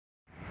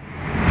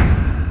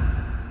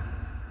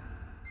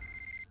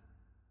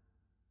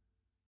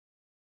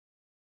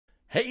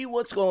Hey,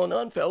 what's going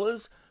on,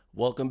 fellas?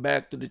 Welcome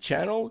back to the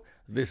channel.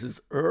 This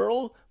is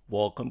Earl.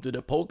 Welcome to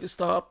the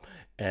Pokestop.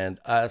 And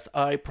as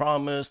I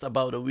promised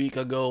about a week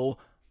ago,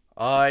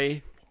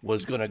 I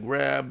was gonna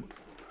grab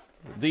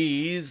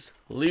these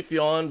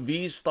Leafeon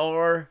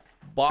VSTAR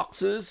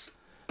boxes.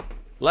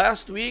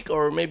 Last week,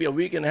 or maybe a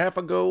week and a half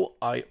ago,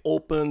 I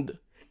opened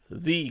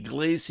the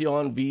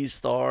Leafeon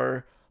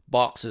VSTAR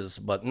boxes,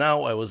 but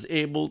now I was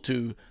able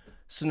to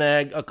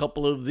snag a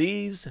couple of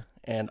these,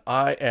 and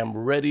I am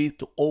ready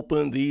to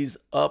open these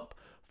up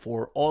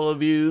for all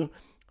of you.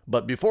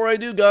 But before I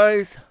do,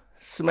 guys,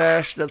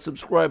 smash that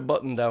subscribe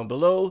button down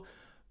below,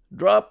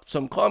 drop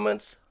some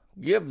comments,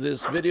 give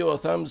this video a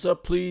thumbs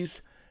up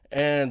please,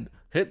 and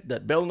hit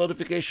that bell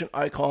notification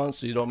icon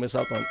so you don't miss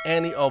out on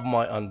any of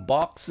my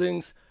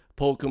unboxings,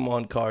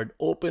 Pokemon card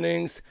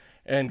openings,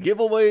 and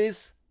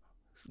giveaways.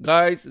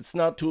 Guys, it's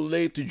not too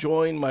late to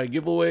join my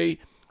giveaway.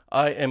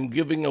 I am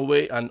giving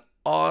away an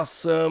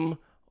awesome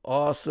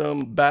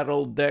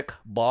battle deck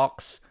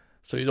box,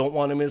 so you don't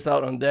want to miss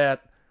out on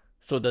that.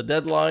 So the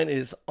deadline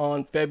is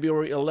on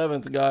February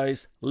 11th,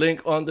 guys. Link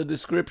on the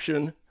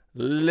description.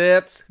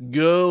 Let's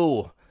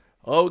go.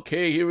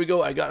 Okay, here we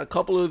go. I got a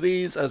couple of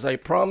these as I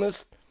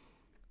promised.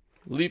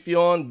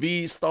 Leafeon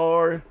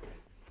VSTAR.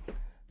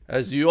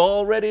 As you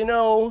already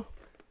know,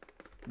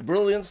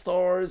 Brilliant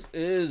Stars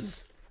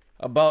is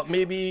about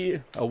maybe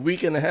a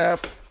week and a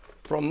half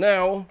from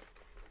now,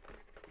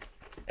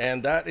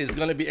 and that is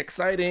going to be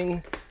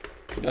exciting.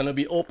 We're going to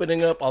be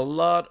opening up a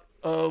lot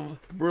of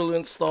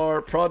Brilliant Star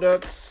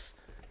products.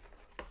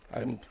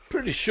 I'm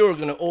pretty sure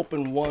going to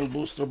open one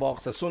booster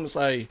box as soon as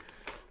I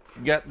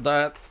get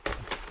that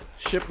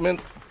shipment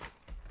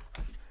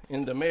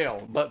in the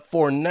mail. But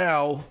for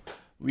now,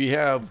 we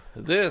have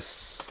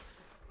this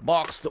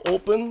box to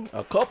open,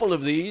 a couple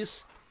of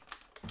these.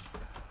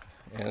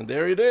 And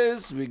there it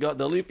is. We got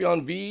the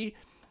Leafeon V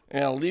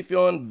and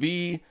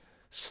Leafeon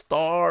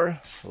VSTAR.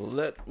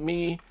 Let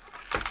me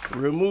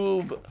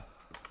remove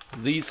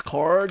these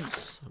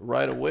cards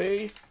right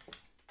away.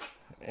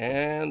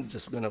 And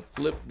just gonna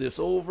flip this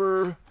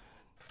over.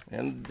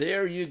 And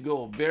there you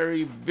go.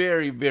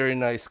 Very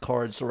nice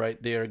cards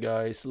right there,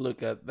 guys.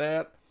 Look at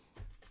that.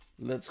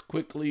 Let's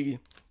quickly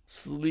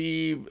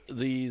sleeve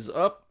these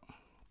up.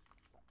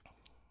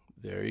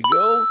 There you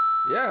go.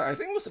 Yeah, I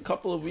think it was a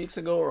couple of weeks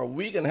ago or a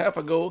week and a half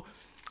ago,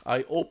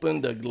 I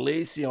opened the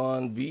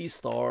Leafeon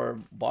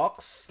VSTAR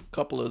box, a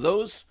couple of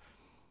those.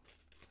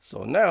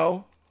 So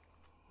now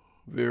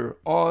we're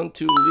on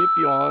to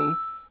Leafeon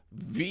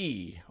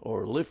V,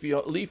 or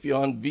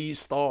Leafeon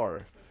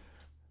VSTAR.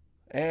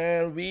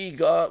 And we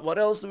got, what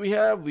else do we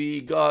have?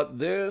 We got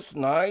this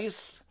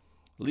nice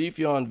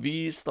Leafeon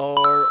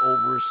VSTAR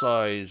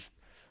oversized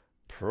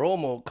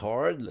promo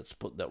card. Let's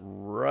put that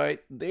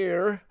right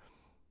there.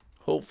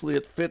 Hopefully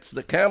it fits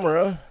the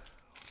camera.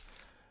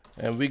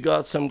 And we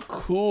got some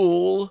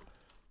cool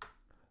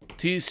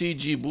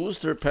TCG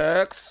booster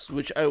packs,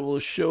 which I will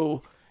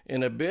show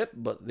in a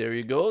bit. But there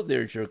you go.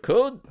 There's your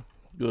code.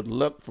 Good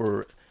luck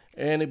for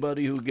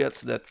anybody who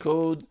gets that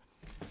code.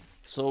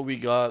 So we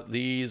got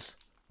these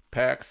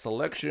pack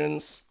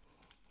selections.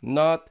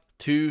 Not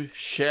too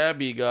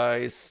shabby,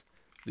 guys.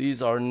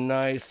 These are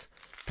nice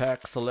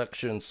pack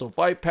selections. So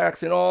 5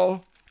 packs in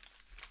all.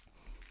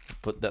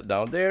 Put that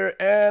down there,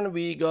 and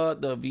we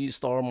got the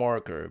VSTAR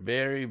marker.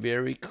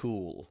 Very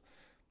cool.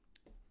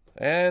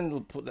 And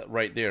we'll put that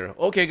right there.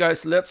 Okay,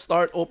 guys, let's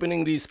start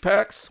opening these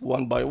packs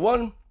one by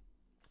one.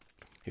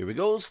 Here we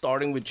go,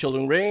 starting with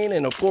Chilling Reign,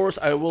 and of course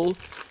I will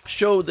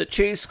show the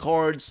chase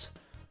cards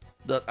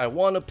that I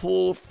want to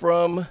pull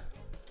from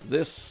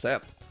this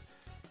set.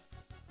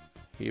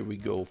 Here we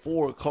go,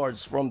 4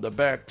 cards from the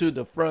back to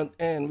the front,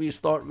 and we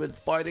start with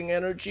Fighting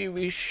Energy.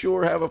 We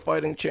sure have a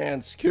fighting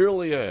chance.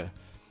 Kirlia,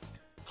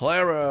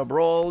 Clara,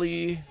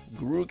 Brawly,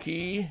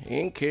 Grookey,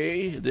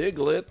 Inkay,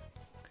 Diglett.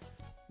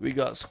 We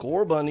got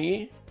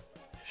Scorbunny,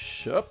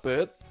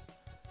 Shuppet,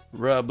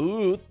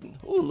 Raboot.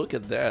 Oh, look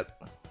at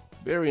that.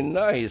 Very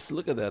nice.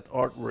 Look at that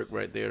artwork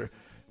right there.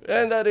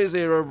 And that is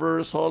a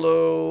reverse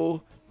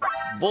holo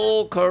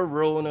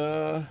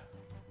Volcarona.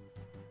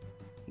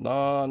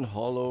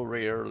 Non-holo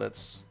rare.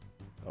 Let's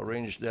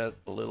arrange that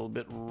a little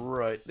bit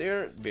right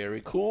there.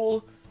 Very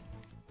cool.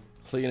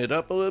 Clean it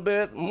up a little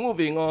bit.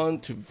 Moving on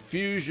to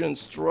Fusion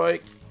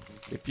Strike.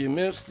 If you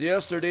missed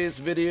yesterday's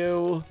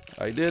video,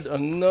 I did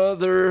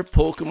another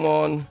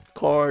Pokemon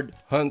card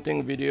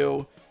hunting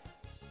video.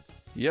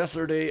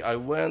 Yesterday I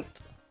went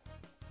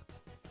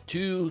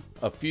to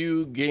a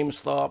few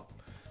GameStop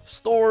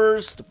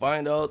stores to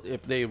find out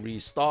if they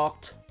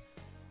restocked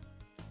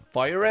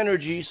Fire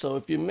Energy. So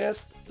if you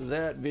missed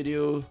that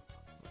video,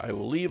 I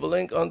will leave a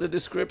link on the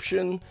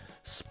description.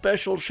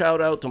 Special shout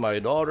out to my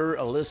daughter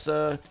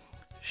Alyssa.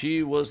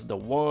 She was the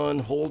one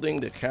holding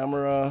the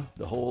camera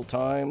the whole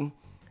time,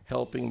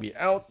 helping me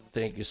out.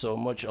 Thank you so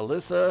much,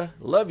 Alyssa.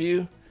 Love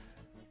you.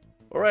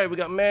 Alright, we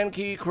got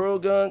Mankey,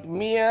 Krogunk,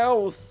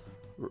 Meowth,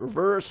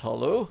 reverse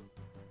holo,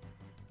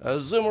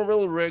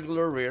 Azumarill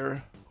regular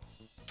rare.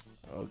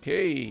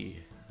 Okay.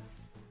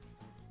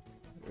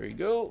 There you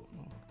go.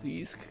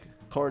 These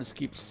cards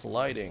keep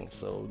sliding,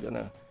 so we're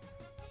gonna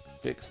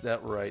fix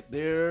that right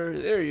there.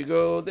 There you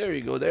go, there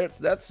you go,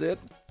 that's it.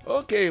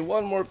 Okay,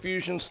 one more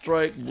Fusion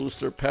Strike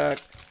booster pack.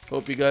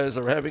 Hope you guys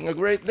are having a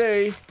great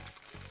day.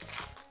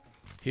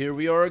 Here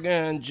we are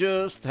again,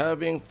 just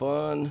having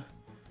fun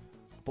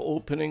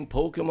opening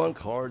Pokemon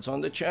cards on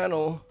the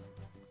channel.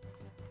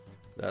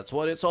 That's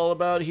what it's all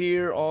about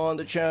here on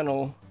the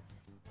channel.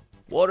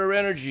 Water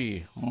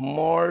Energy,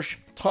 Marsh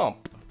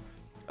Tomp,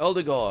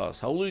 Eldegoss,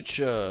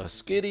 Hawlucha,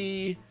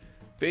 Skitty,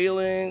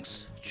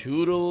 Phalanx,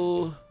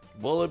 Choodle,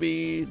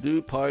 Vullaby,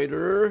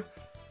 Dewpider.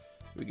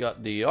 We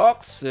got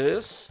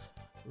Deoxys,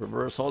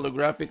 reverse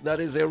holographic, that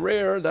is a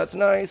rare, that's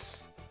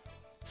nice.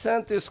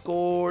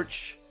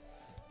 Scorch,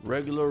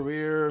 regular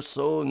rare,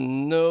 so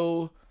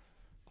no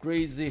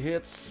crazy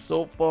hits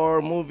so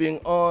far. Moving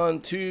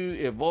on to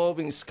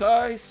Evolving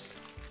Skies.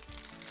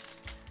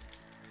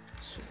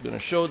 So I'm gonna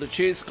show the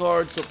chase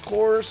cards, of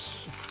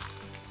course.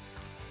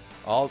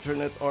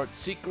 Alternate art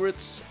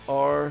secrets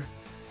are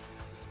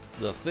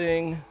the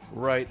thing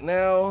right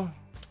now.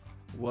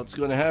 What's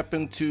gonna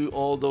happen to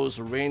all those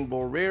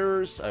rainbow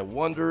rares? I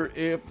wonder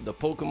if the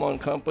Pokemon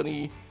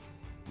Company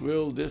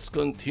will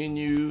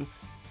discontinue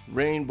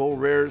rainbow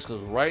rares,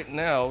 because right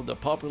now the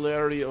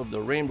popularity of the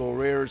rainbow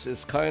rares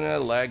is kind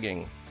of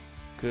lagging,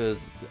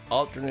 because the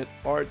alternate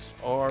arts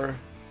are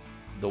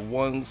the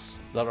ones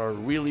that are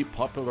really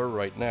popular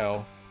right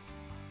now.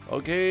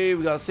 Okay,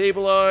 we got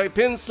Sableye,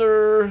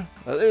 Pinsir.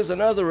 There's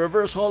another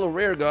reverse holo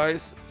rare,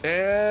 guys.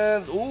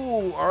 And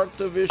ooh,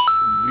 Arctovish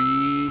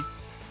V.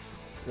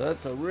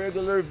 That's a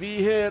regular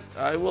V hit.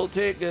 I will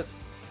take it.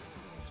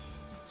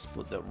 Let's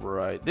put that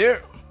right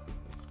there.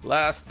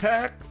 Last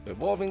pack,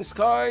 Evolving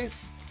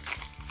Skies.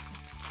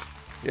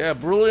 Yeah,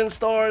 Brilliant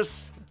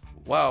Stars.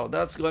 Wow,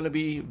 that's gonna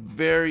be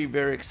very,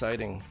 very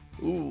exciting.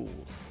 Ooh,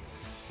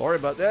 sorry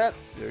about that.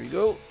 There you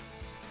go.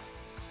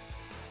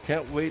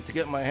 Can't wait to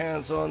get my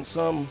hands on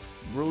some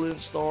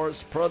Brilliant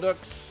Stars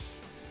products.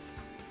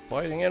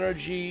 Fighting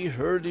Energy,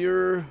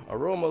 Herdier,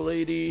 Aroma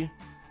Lady,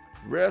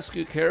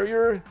 Rescue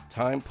Carrier,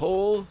 Time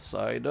Pole,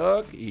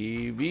 Psyduck,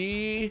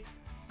 Eevee,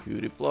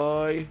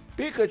 Cutiefly,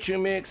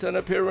 Pikachu makes an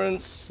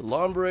appearance,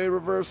 Lombre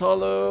Reverse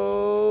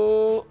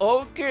Holo.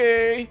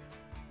 Okay,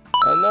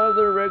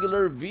 another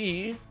regular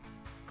V.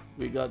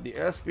 We got the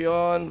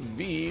Espeon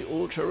V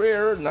Ultra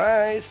Rare,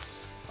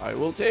 nice. I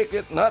will take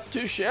it, not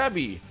too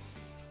shabby.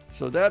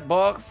 So that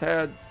box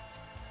had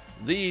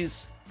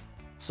these,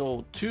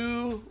 so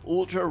 2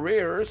 Ultra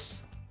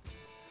Rares.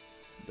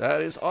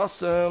 That is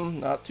awesome,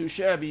 not too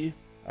shabby.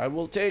 I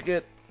will take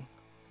it.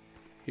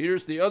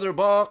 Here's the other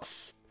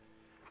box.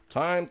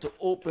 Time to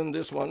open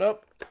this one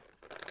up.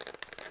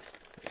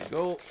 There you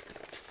go.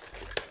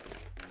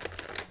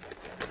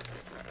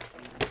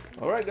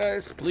 Alright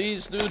guys,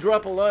 please do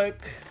drop a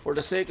like for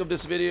the sake of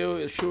this video.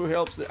 It sure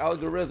helps the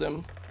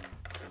algorithm.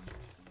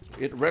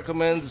 It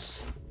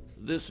recommends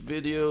this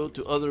video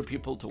to other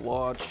people to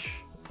watch.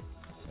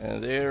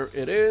 And there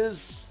it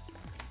is.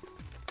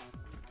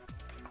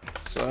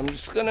 So I'm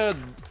just gonna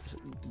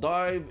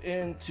dive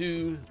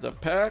into the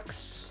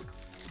packs.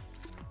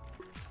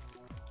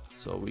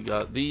 So we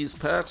got these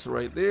packs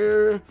right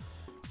there.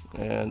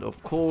 And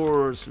of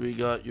course we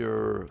got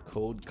your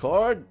code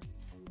card.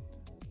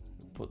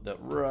 Put that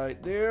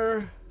right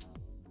there.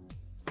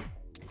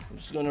 I'm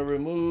just gonna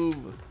remove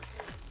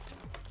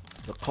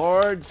the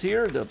cards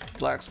here, the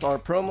Black Star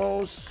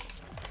promos.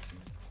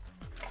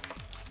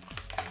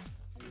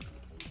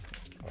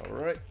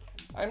 Alright.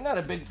 I'm not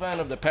a big fan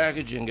of the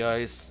packaging,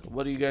 guys.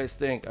 What do you guys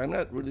think? I'm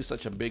not really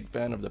such a big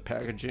fan of the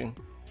packaging.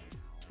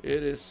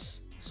 It is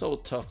so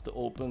tough to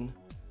open.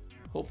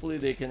 Hopefully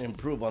they can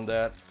improve on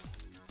that.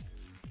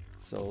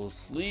 So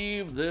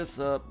sleeve this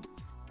up.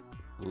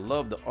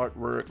 Love the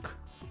artwork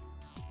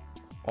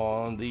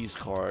on these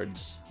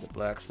cards. The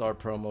Black Star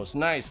promos.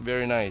 Nice,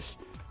 very nice.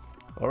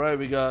 Alright,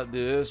 we got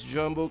this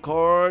jumbo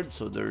card.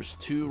 So there's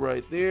 2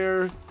 right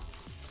there.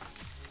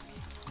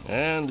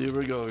 And here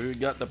we go. We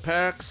got the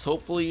packs.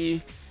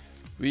 Hopefully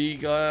we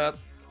will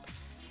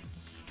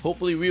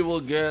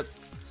get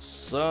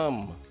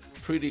some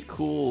pretty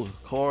cool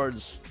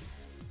cards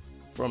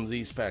from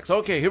these packs.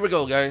 Okay, here we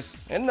go, guys.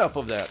 Enough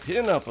of that.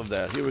 Enough of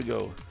that. Here we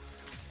go.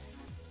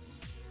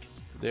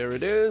 There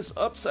it is,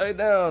 upside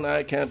down.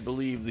 I can't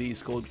believe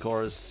these code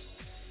cards.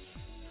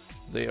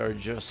 They are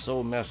just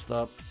so messed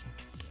up.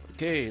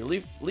 Okay,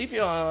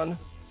 Leafeon.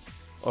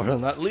 Or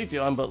not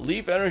Leafeon, but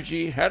Leaf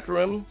Energy,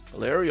 Hatterene,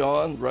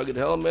 Larion, Rugged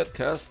Helmet,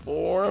 Cast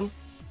Form,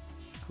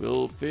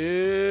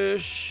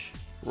 Quillfish,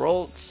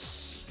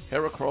 Ralts,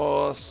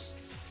 Heracross,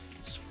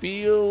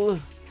 Spheal,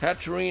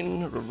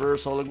 Hatterene,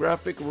 Reverse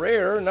Holographic,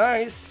 Rare,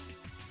 nice.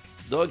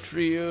 Dog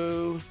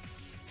Trio,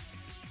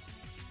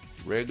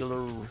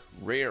 regular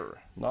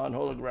rare,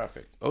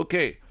 non-holographic.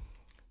 Okay,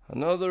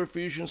 another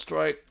Fusion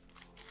Strike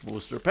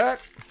booster pack.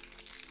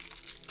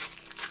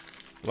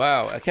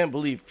 Wow, I can't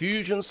believe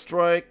Fusion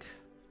Strike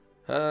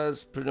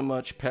has pretty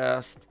much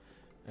passed,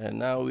 and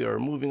now we are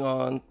moving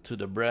on to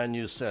the brand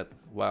new set.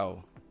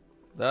 Wow,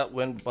 that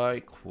went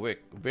by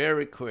quick,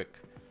 very quick.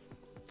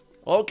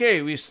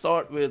 Okay, we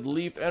start with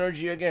Leaf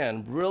Energy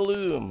again.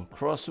 Breloom,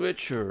 Cross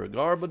Switcher,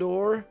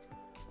 Garbodor,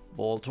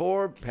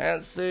 Voltorb,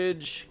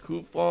 Pansage,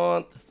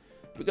 Cufant.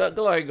 We got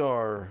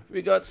Gligar,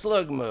 we got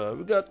Slugma,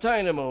 we got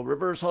Dynamo,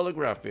 Reverse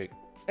Holographic,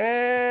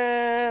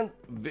 and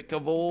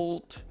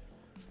Vikavolt,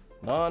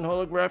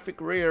 non-holographic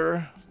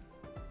rare.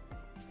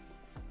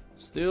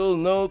 Still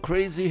no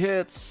crazy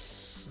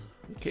hits.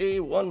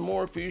 Okay, one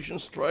more Fusion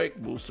Strike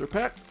booster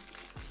pack.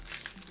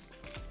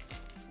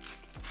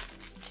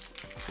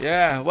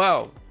 Yeah,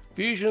 wow.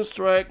 Fusion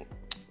Strike,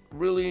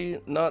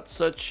 really not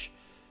such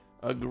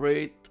a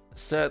great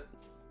set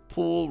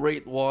pull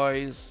rate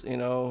wise, you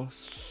know,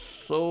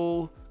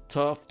 so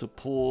tough to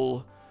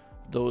pull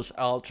those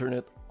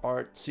alternate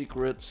art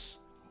secrets.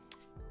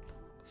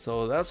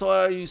 So that's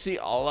why you see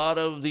a lot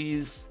of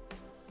these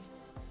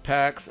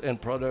packs and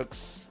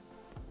products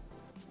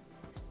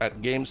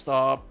at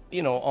GameStop,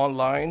 you know,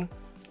 online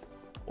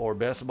or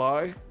Best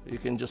Buy. You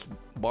can just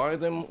buy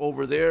them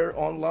over there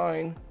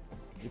online.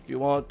 If you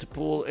want to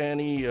pull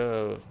any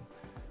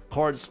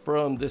cards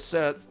from this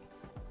set.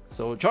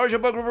 So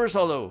Charge Bug Reverse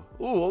Holo.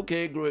 Ooh,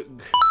 okay, great.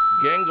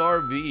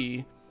 Gengar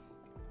V.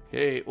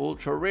 Okay,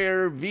 Ultra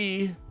Rare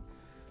V.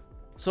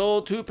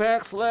 So 2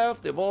 packs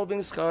left.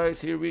 Evolving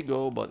Skies, here we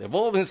go. But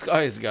Evolving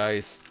Skies,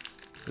 guys,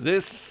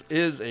 this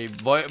is a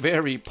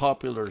very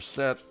popular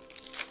set.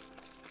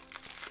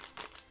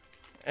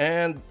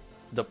 And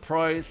the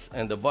price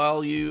and the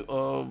value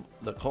of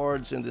the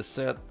cards in this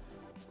set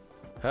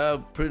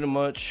have pretty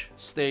much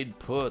stayed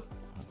put.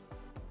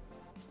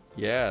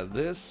 Yeah,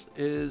 this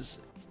is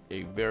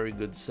a very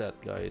good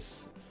set,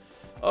 guys.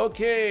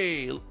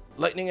 Okay,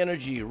 Lightning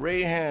Energy,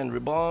 Rayhan,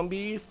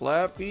 Ribombee,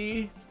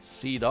 Flappy,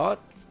 C-Dot,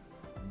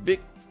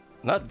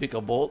 not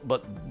Vikavolt,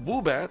 but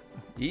Vubat,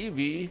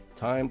 Eevee,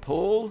 Time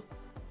Pull,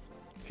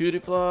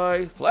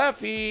 Cutiefly,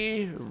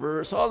 Flaffy,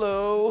 Reverse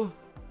Holo,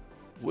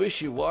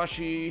 Wishy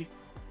Washy.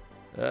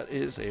 That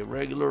is a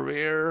regular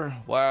rare.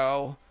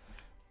 Wow.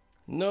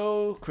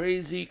 No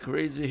crazy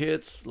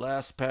hits.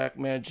 Last pack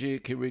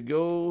magic. Here we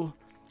go.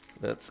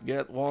 Let's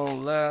get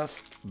one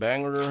last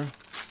banger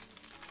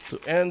to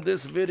end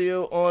this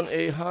video on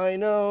a high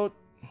note.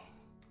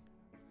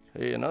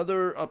 Hey,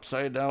 another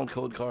upside down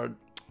code card.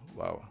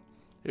 Wow.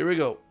 Here we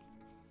go.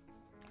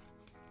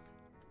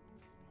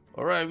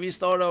 Alright, we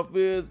start off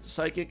with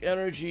Psychic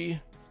Energy,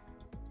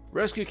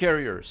 Rescue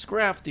Carrier,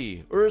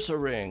 Scrafty, Ursa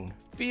Ring,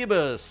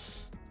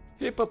 Phoebus,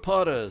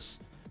 Hippopotas,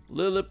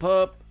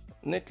 Lillipup,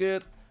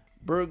 Nickit,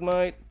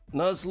 Bergmite,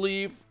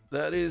 Nuzleaf.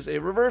 That is a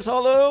Reverse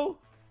Holo.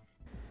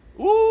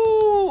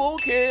 Ooh,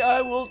 okay,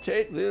 I will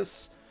take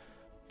this.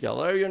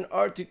 Galarian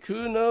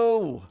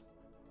Articuno,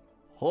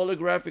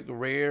 holographic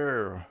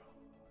rare.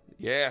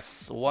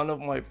 Yes, one of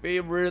my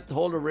favorite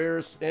holo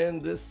rares in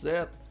this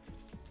set.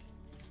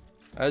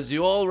 As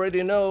you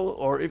already know,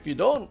 or if you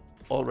don't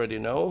already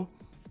know,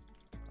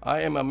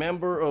 I am a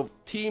member of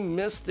Team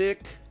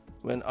Mystic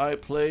when I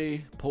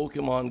play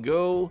Pokemon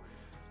Go.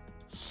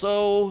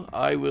 So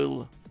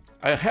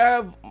I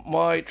have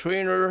my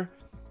trainer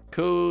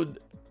code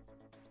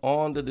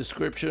on the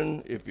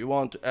description if you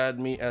want to add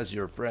me as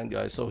your friend,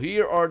 guys. So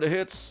here are the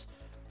hits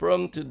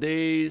from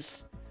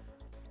today's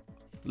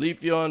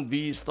Leafeon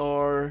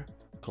VSTAR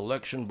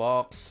collection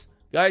box.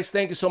 Guys,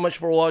 thank you so much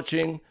for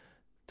watching.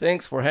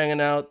 Thanks for hanging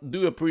out.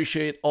 Do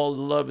appreciate all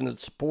the love and the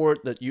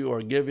support that you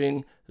are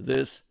giving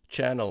this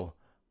channel.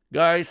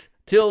 Guys,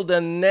 till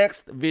the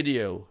next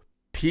video.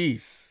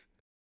 Peace.